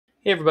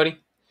Hey everybody.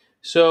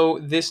 So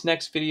this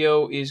next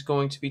video is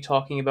going to be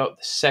talking about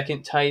the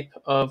second type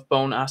of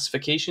bone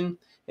ossification,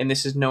 and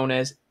this is known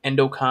as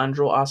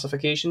endochondral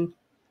ossification.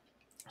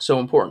 So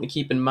important to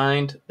keep in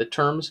mind the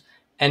terms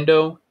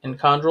endo and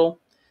chondral.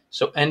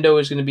 So endo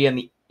is going to be on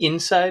the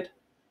inside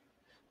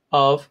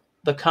of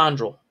the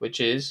chondral, which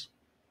is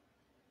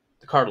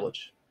the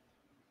cartilage.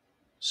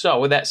 So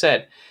with that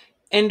said,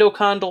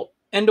 endochondral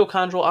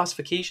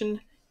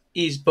ossification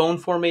is bone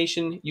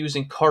formation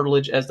using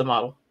cartilage as the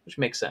model, which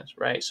makes sense,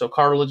 right? So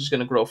cartilage is going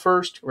to grow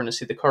first. We're going to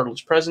see the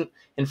cartilage present,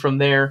 and from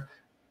there,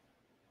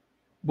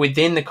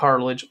 within the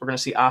cartilage, we're going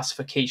to see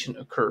ossification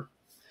occur.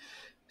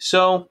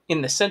 So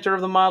in the center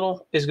of the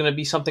model is going to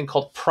be something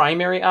called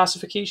primary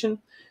ossification.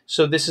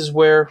 So this is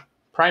where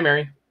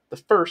primary, the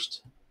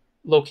first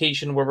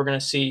location where we're going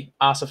to see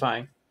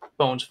ossifying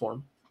bones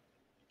form.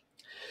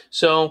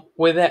 So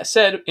with that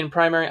said, in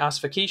primary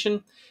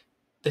ossification,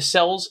 the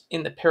cells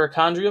in the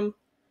perichondrium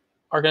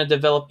are going to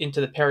develop into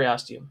the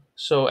periosteum.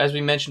 So as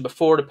we mentioned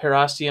before, the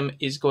periosteum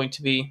is going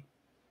to be,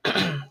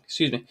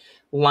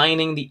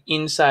 lining the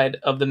inside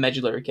of the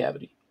medullary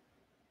cavity,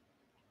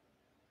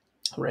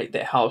 right?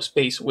 That hollow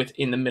space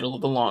within the middle of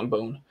the long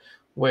bone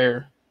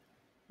where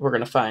we're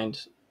going to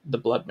find the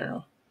blood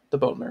marrow, the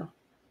bone marrow.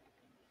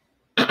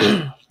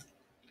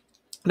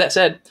 That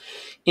said,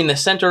 in the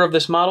center of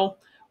this model,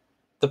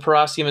 the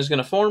periosteum is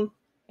going to form,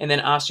 and then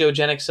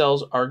osteogenic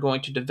cells are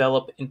going to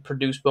develop and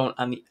produce bone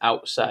on the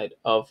outside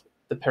of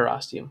the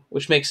periosteum,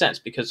 which makes sense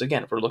because,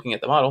 again, if we're looking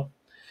at the model,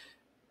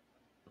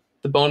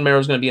 the bone marrow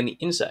is going to be on the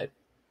inside,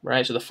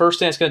 right? So the first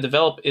thing that's going to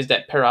develop is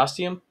that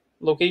periosteum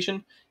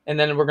location, and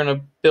then we're going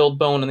to build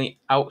bone on the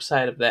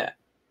outside of that.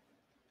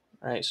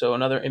 All right, so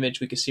another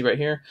image we can see right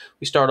here.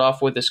 We start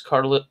off with this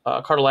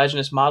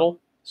cartilaginous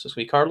model, so it's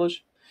going to be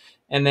cartilage,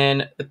 and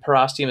then the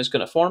periosteum is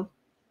going to form.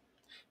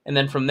 And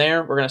then from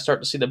there, we're going to start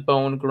to see the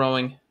bone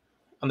growing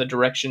on the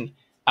direction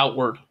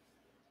outward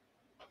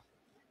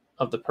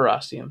of the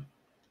periosteum.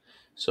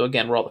 So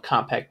again, where all the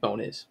compact bone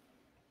is.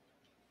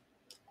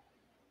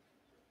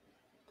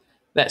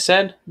 That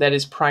said, that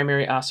is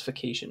primary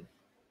ossification.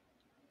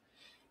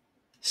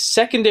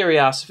 Secondary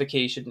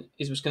ossification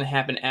is what's going to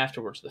happen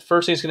afterwards. The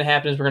first thing that's going to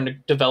happen is we're going to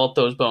develop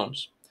those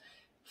bones.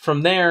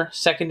 From there,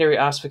 secondary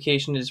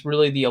ossification is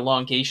really the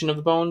elongation of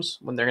the bones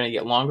when they're going to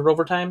get longer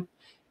over time.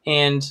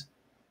 And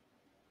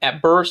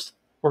at birth,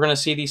 we're going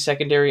to see these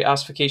secondary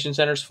ossification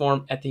centers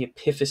form at the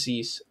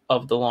epiphyses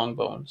of the long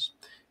bones.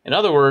 In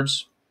other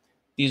words,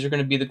 these are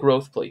going to be the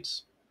growth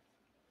plates.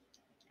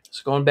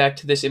 So going back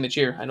to this image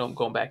here, I know I'm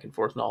going back and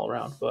forth and all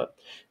around, but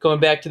going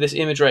back to this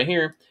image right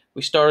here,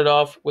 we started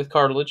off with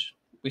cartilage.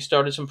 We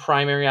started some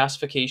primary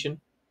ossification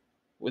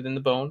within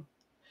the bone.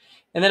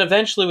 And then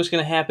eventually what's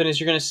going to happen is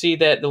you're going to see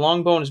that the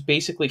long bone is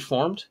basically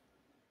formed.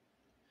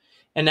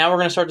 And now we're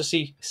going to start to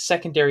see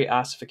secondary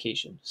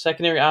ossification.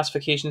 Secondary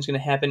ossification is going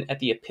to happen at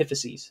the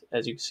epiphyses,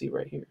 as you can see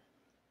right here.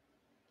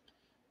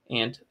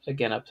 And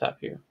again up top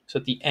here. So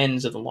at the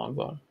ends of the long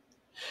bone.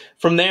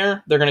 From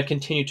there, they're going to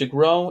continue to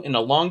grow and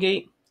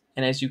elongate.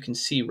 And as you can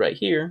see right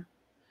here,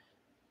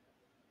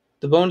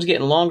 the bone's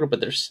getting longer, but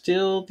there's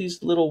still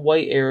these little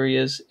white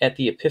areas at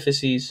the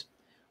epiphyses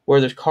where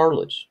there's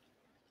cartilage.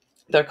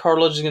 That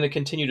cartilage is going to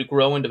continue to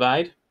grow and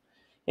divide.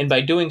 And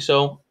by doing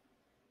so,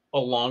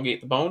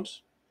 elongate the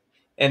bones.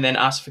 And then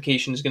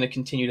ossification is going to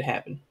continue to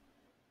happen.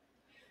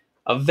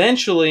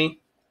 Eventually,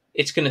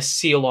 it's going to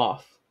seal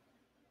off.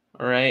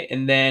 All right,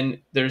 and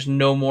then there's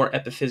no more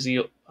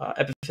epiphyseal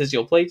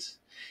plates,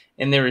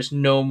 and there is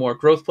no more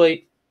growth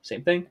plate.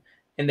 Same thing,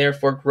 and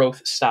therefore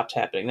growth stops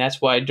happening.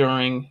 That's why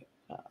during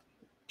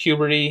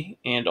puberty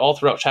and all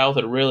throughout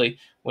childhood, really,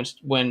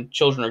 when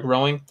children are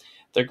growing,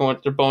 their bones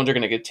are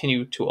going to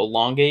continue to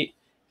elongate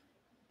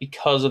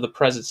because of the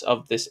presence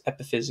of this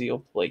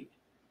epiphyseal plate.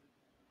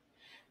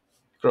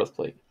 Growth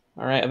plate.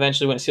 All right,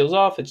 eventually when it seals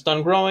off, it's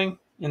done growing,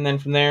 and then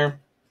from there,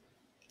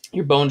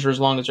 your bones are as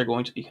long as they're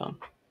going to become.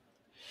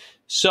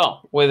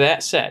 So, with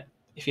that said,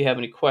 if you have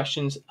any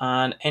questions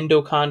on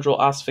endochondral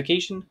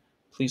ossification,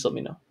 please let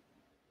me know.